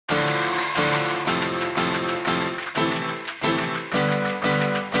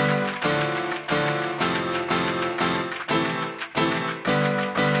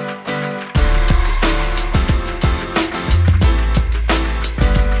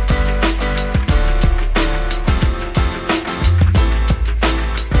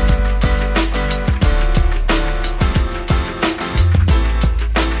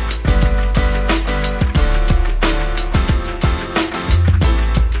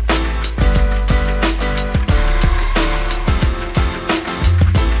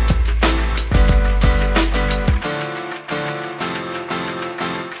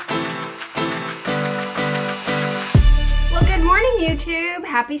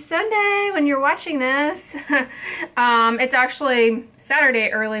happy Sunday when you're watching this. It's actually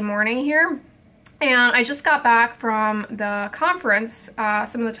Saturday early morning here, and I just got back from the conference.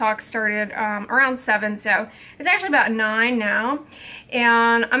 Some of the talks started around 7, so it's actually about 9 now.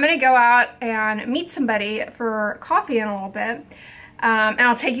 And I'm gonna go out and meet somebody for coffee in a little bit. And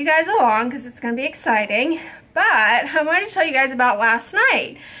I'll take you guys along because it's gonna be exciting. But I wanted to tell you guys about last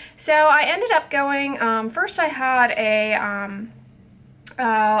night. So I ended up going, first I had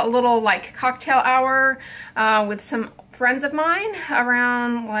a little like cocktail hour with some friends of mine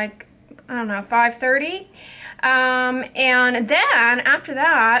around like, I don't know, 5:30. And then after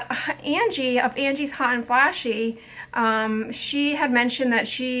that, Angie of Angie's Hot and Flashy, she had mentioned that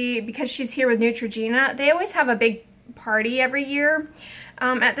because she's here with Neutrogena, they always have a big party every year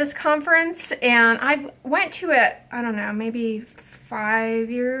at this conference, and I went to it, I don't know, maybe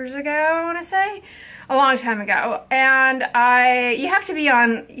 5 years ago, I want to say, a long time ago. And you have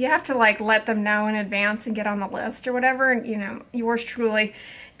to like let them know in advance and get on the list or whatever, and you know, yours truly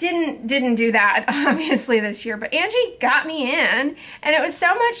didn't do that obviously this year, but Angie got me in and it was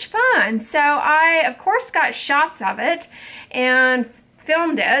so much fun. So I of course got shots of it and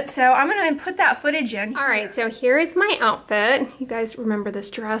filmed it, so I'm gonna put that footage in. All right, so here is my outfit. You guys remember this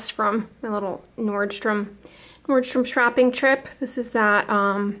dress from my little Nordstrom shopping trip. This is that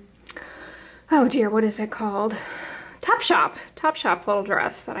oh dear, what is it called? Topshop little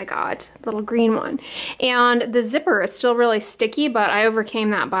dress that I got, little green one. And the zipper is still really sticky, but I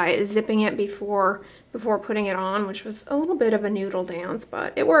overcame that by zipping it before putting it on, which was a little bit of a noodle dance,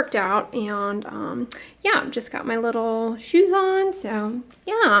 but it worked out. And yeah, just got my little shoes on, so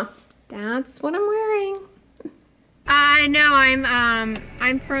yeah, that's what I'm wearing. I know,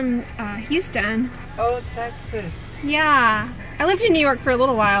 I'm from Houston. Oh, Texas. Yeah, I lived in New York for a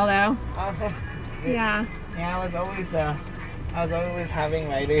little while though. Yeah. Yeah, I was always having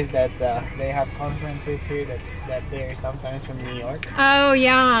writers that they have conferences here that they're sometimes from New York. Oh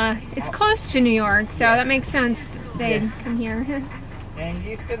yeah, it's close to New York, so yes, that makes sense they'd come here. And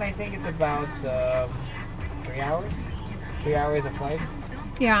Houston, I think it's about 3 hours. 3 hours of flight.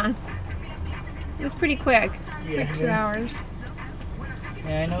 Yeah, it was pretty quick. Yeah, quick 2 hours.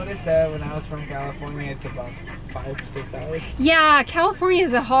 And I noticed that when I was from California, it's about 5 to 6 hours. Yeah, California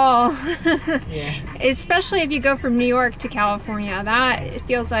is a haul. Yeah. Especially if you go from New York to California. It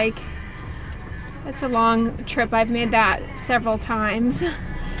feels like it's a long trip. I've made that several times.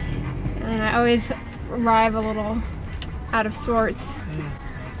 And I always arrive a little out of sorts.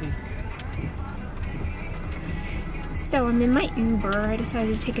 I see. So I'm in my Uber. I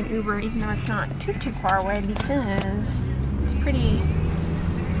decided to take an Uber even though it's not too far away because it's pretty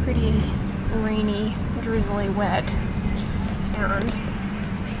rainy, drizzly, wet, and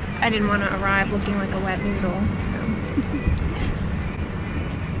I didn't want to arrive looking like a wet noodle, so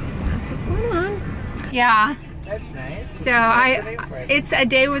that's what's going on. Yeah. That's nice. So it's A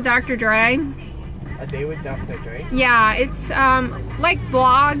Day with Dr. Dray. A Day with Dr. Dray? Yeah, it's like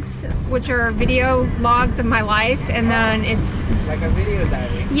blogs, which are video logs of my life, and then it's like a video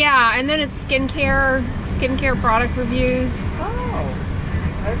diary. Yeah, and then it's skincare product reviews. Oh,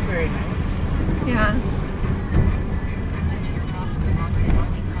 that's very nice. Yeah.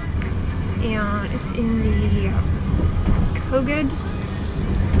 And it's in the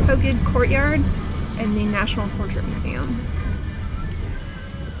Kogod Courtyard in the National Portrait Museum.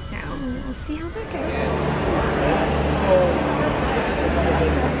 So we'll see how that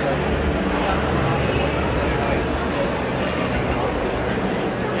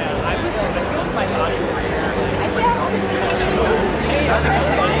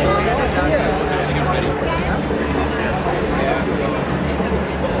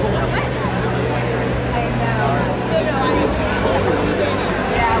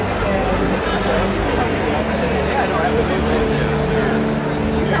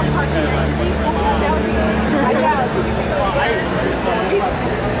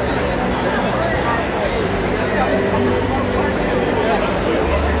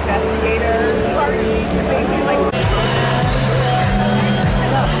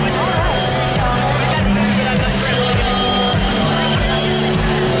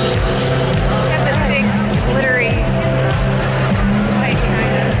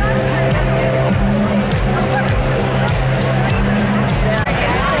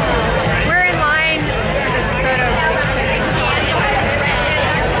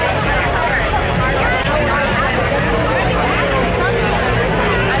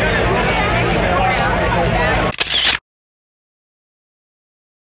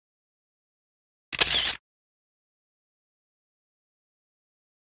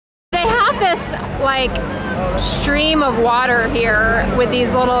like stream of water here with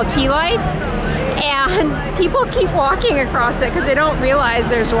these little tea lights, and people keep walking across it because they don't realize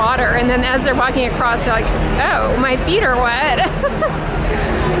there's water, and then as they're walking across, they're like, oh, my feet are wet.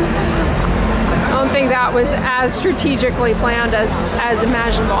 I don't think that was as strategically planned as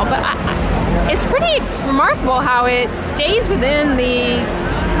imaginable, but it's pretty remarkable how it stays within the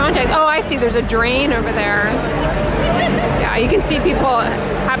context. Oh, I see, there's a drain over there. Yeah, you can see people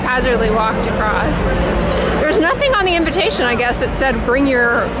haphazardly walked across. There's nothing on the invitation, I guess, that said bring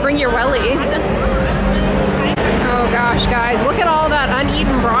your wellies. Oh gosh, guys, look at all that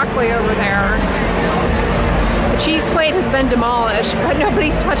uneaten broccoli over there. The cheese plate has been demolished, but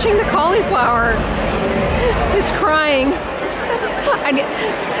nobody's touching the cauliflower. It's crying.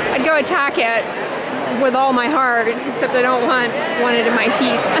 I'd go attack it with all my heart, except I don't want it in my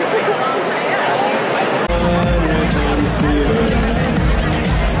teeth.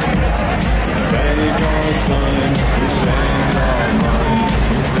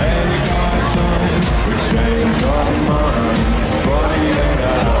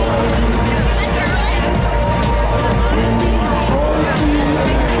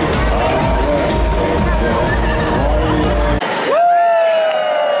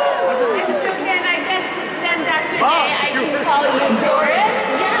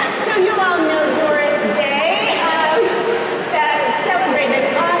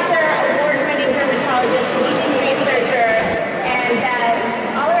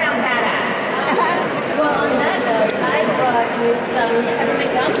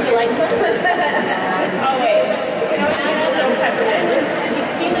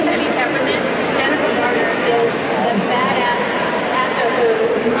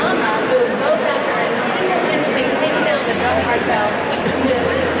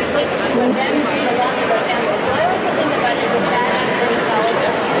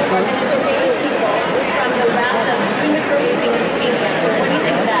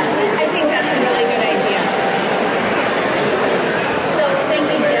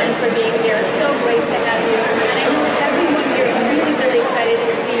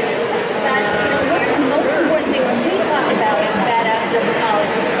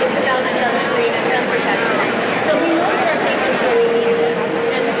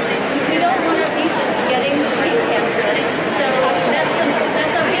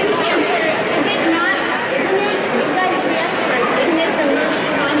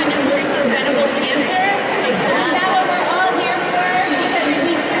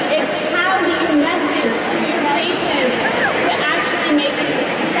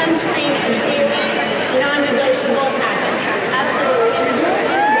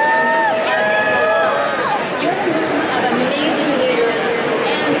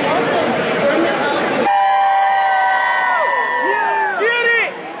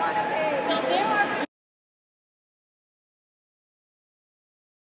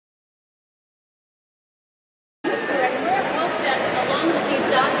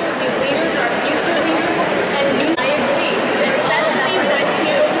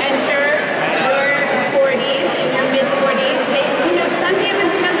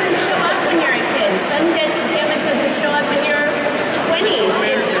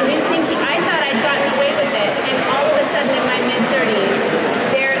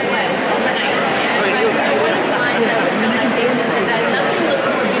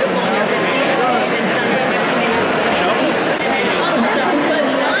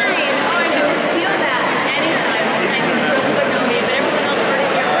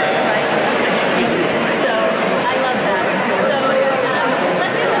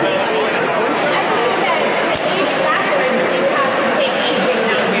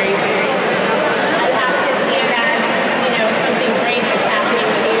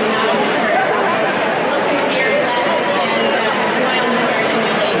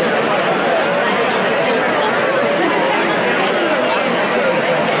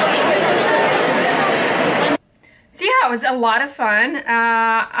 It was a lot of fun.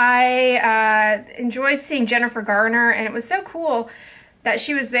 I enjoyed seeing Jennifer Garner, and it was so cool that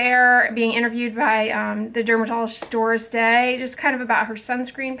she was there being interviewed by the dermatologist Doris Day, just kind of about her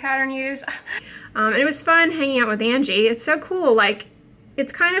sunscreen pattern use. And it was fun hanging out with Angie. It's so cool. Like,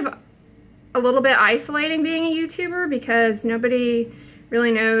 it's kind of a little bit isolating being a YouTuber because nobody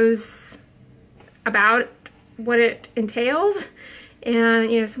really knows about what it entails.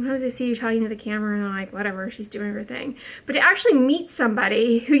 And, you know, sometimes they see you talking to the camera and they're like, whatever, she's doing her thing. But to actually meet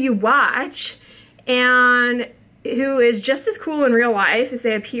somebody who you watch and who is just as cool in real life as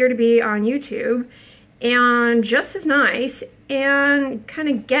they appear to be on YouTube and just as nice and kind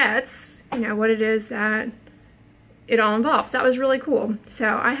of gets, you know, what it is that it all involves. That was really cool.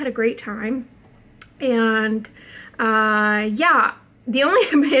 So I had a great time. And yeah, the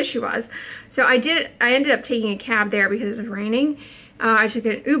only issue was, so I ended up taking a cab there because it was raining. I took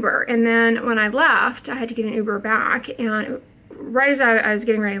an Uber, and then when I left, I had to get an Uber back, and right as I was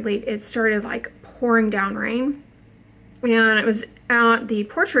getting ready to leave, it started like pouring down rain. And it was at the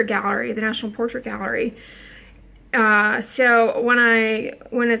portrait gallery, the National Portrait Gallery. So when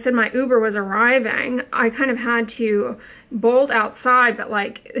it said my Uber was arriving, I kind of had to bolt outside, but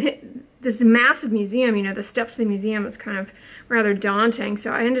like this massive museum, you know, the steps of the museum was kind of rather daunting.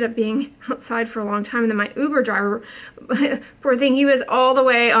 So I ended up being outside for a long time. And then my Uber driver, poor thing, he was all the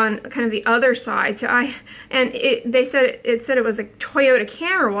way on kind of the other side. So it said it was a Toyota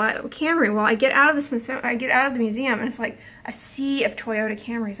Camry. Well, I get out of the museum, and it's like a sea of Toyota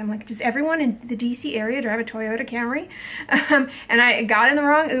Camrys. I'm like, does everyone in the DC area drive a Toyota Camry? And I got in the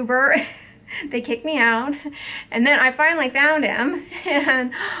wrong Uber. They kicked me out, and then I finally found him,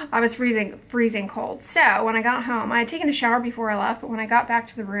 and I was freezing cold. So when I got home, I had taken a shower before I left, but when I got back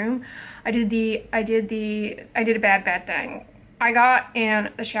to the room, I did a bad thing. I got in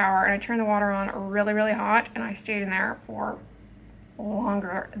the shower and I turned the water on really, really hot, and I stayed in there for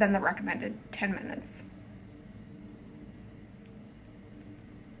longer than the recommended 10 minutes.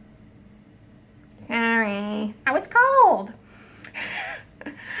 Sorry, I was cold.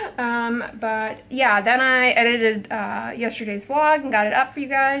 But yeah, then I edited yesterday's vlog and got it up for you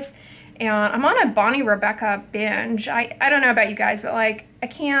guys, and I'm on a Bonnie Rebecca binge. I don't know about you guys, but like I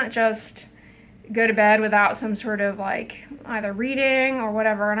can't just go to bed without some sort of like either reading or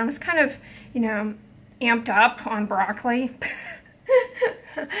whatever, and I was kind of, you know, amped up on broccoli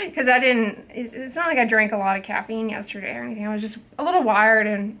because it's not like I drank a lot of caffeine yesterday or anything. I was just a little wired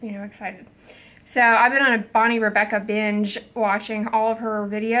and, you know, excited. So I've been on a Bonnie Rebecca binge, watching all of her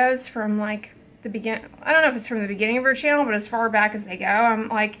videos from like the beginning. I don't know if it's from the beginning of her channel, but as far back as they go. I'm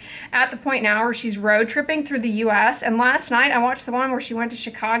like at the point now where she's road tripping through the US. And last night I watched the one where she went to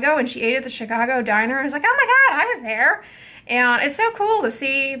Chicago and she ate at the Chicago diner. I was like, oh my God, I was there. And it's so cool to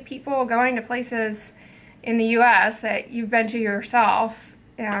see people going to places in the US that you've been to yourself,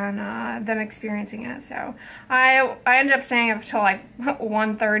 and them experiencing it. So I ended up staying up till like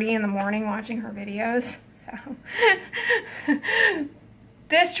 1:30 in the morning watching her videos. So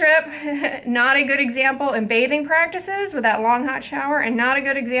this trip, not a good example in bathing practices with that long hot shower, and not a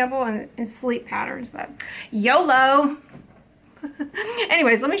good example in sleep patterns, but YOLO.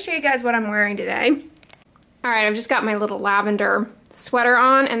 Anyways, let me show you guys what I'm wearing today. All right, I've just got my little lavender sweater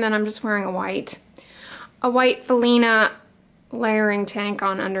on, and then I'm just wearing a white Felina layering tank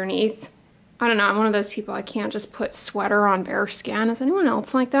on underneath. I don't know, I'm one of those people, I can't just put sweater on bare skin. Is anyone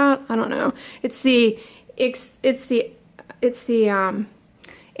else like that? I don't know. It's the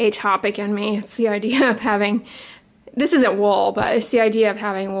atopic in me. It's the idea of having, this isn't wool, but it's the idea of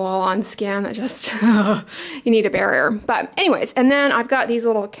having wool on skin that just, you need a barrier. But anyways, and then I've got these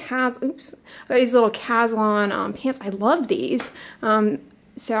little Caslon pants. I love these.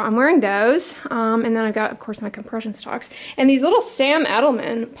 So I'm wearing those, and then I've got, of course, my compression socks. And these little Sam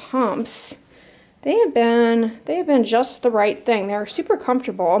Edelman pumps, they have been just the right thing. They're super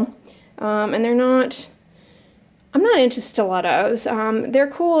comfortable, and they're not, I'm not into stilettos. They're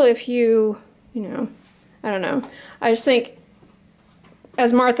cool if you know, I don't know. I just think,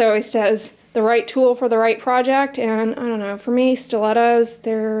 as Martha always says, the right tool for the right project, and I don't know, for me, stilettos,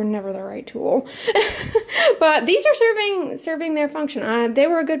 they're never the right tool. But these are serving their function. They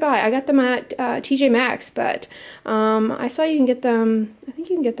were a good buy. I got them at TJ Maxx, but I saw you can get them, I think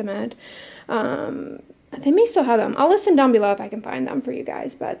you can get them at, they may still have them. I'll listen down below if I can find them for you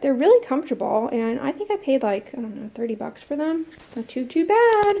guys, but they're really comfortable, and I think I paid like, I don't know, 30 bucks for them. Not too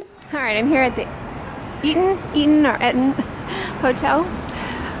bad. All right, I'm here at the Eaton Hotel.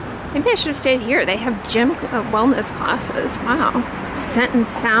 Maybe I should have stayed here. They have gym wellness classes. Wow. Scent and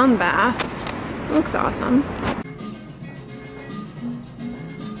sound bath. Looks awesome.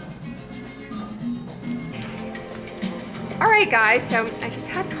 Alright guys, so I just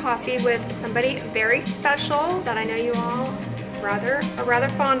had coffee with somebody very special that I know you all are rather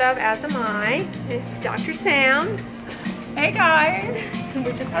fond of, as am I. It's Dr. Sam. Hey guys! We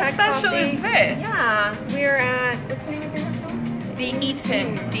just How had special coffee. is this? Yeah, we're at, what's the name of your hotel? The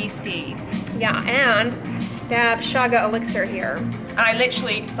Eaton, DC. Yeah, and they have Shaga Elixir here. And I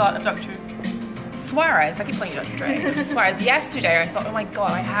literally thought of Dr. Suarez. I keep calling you Dr. Dray. Dr. Suarez. Yesterday I thought, oh my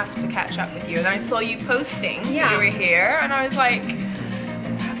god, I have to catch up with you. And then I saw you posting that you were here, and I was like,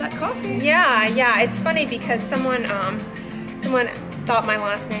 let's have that coffee. Yeah. It's funny because someone thought my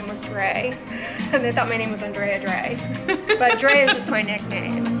last name was Dray. And they thought my name was Andrea Dray. But Dray is just my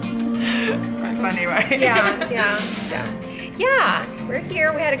nickname. It's quite funny, right? Yeah. yeah, we're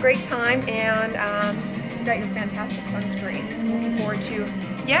here. We had a great time, and you got your fantastic sunscreen. Looking forward to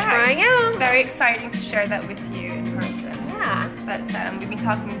trying out. Very exciting to share that with you in person. Yeah. But we've been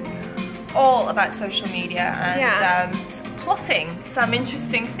talking all about social media and plotting some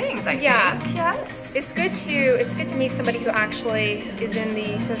interesting things, I think. Yes. It's good to meet somebody who actually is in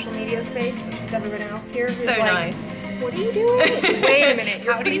the social media space versus everyone else here who's so like, nice. What are you doing? Wait a minute,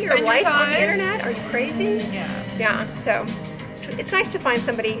 you're putting your life on the internet? Are you crazy? Yeah. Yeah, so it's nice to find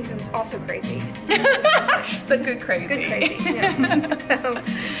somebody who's also crazy. But good crazy. Good crazy, yeah. So,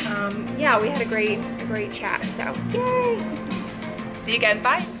 yeah, we had a great chat, so yay! See you again,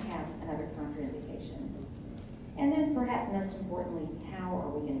 bye. Have another contraindication. And then perhaps most importantly, how are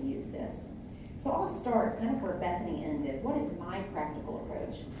we going to use this? So I'll start kind of where Bethany ended. What is my practical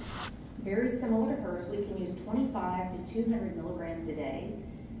approach? Very similar to hers. We can use 25 to 200 milligrams a day.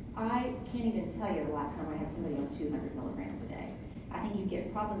 I can't even tell you the last time I had somebody on 200 milligrams a day. I think you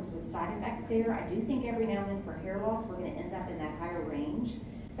get problems with side effects there. I do think every now and then for hair loss, we're going to end up in that higher range.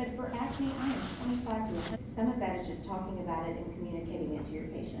 But for acne, I am 25 to 100. Some of that is just talking about it and communicating it to your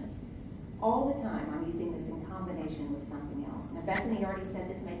patients. All the time, I'm using this in combination with something else. Now, Bethany already said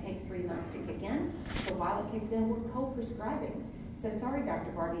this may take 3 months to kick in. So while it kicks in, we're co-prescribing. So sorry,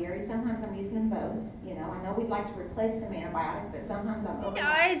 Dr. Barbieri, sometimes I'm using them both. You know, I know we'd like to replace some antibiotics, but sometimes I'm over. Hey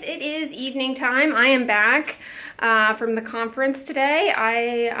guys, it is evening time. I am back from the conference today.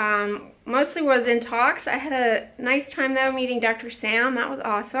 I mostly was in talks. I had a nice time though meeting Dr. Sam. That was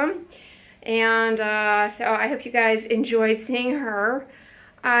awesome. And so I hope you guys enjoyed seeing her.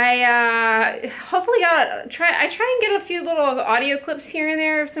 I hopefully I try and get a few little audio clips here and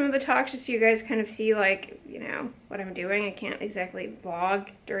there of some of the talks just so you guys kind of see, like, you know, what I'm doing. I can't exactly vlog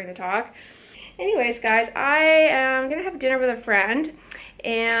during the talk. Anyways, guys, I am gonna have dinner with a friend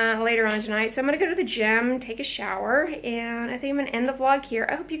and later on tonight, so I'm gonna go to the gym, take a shower, and I think I'm gonna end the vlog here.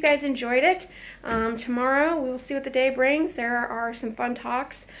 I hope you guys enjoyed it. Tomorrow we will see what the day brings. There are some fun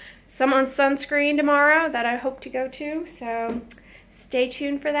talks, some on sunscreen tomorrow that I hope to go to, so stay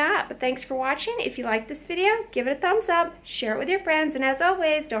tuned for that. But thanks for watching. If you like this video, give it a thumbs up, share it with your friends, and as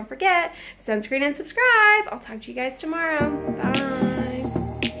always, don't forget, sunscreen and subscribe. I'll talk to you guys tomorrow. Bye.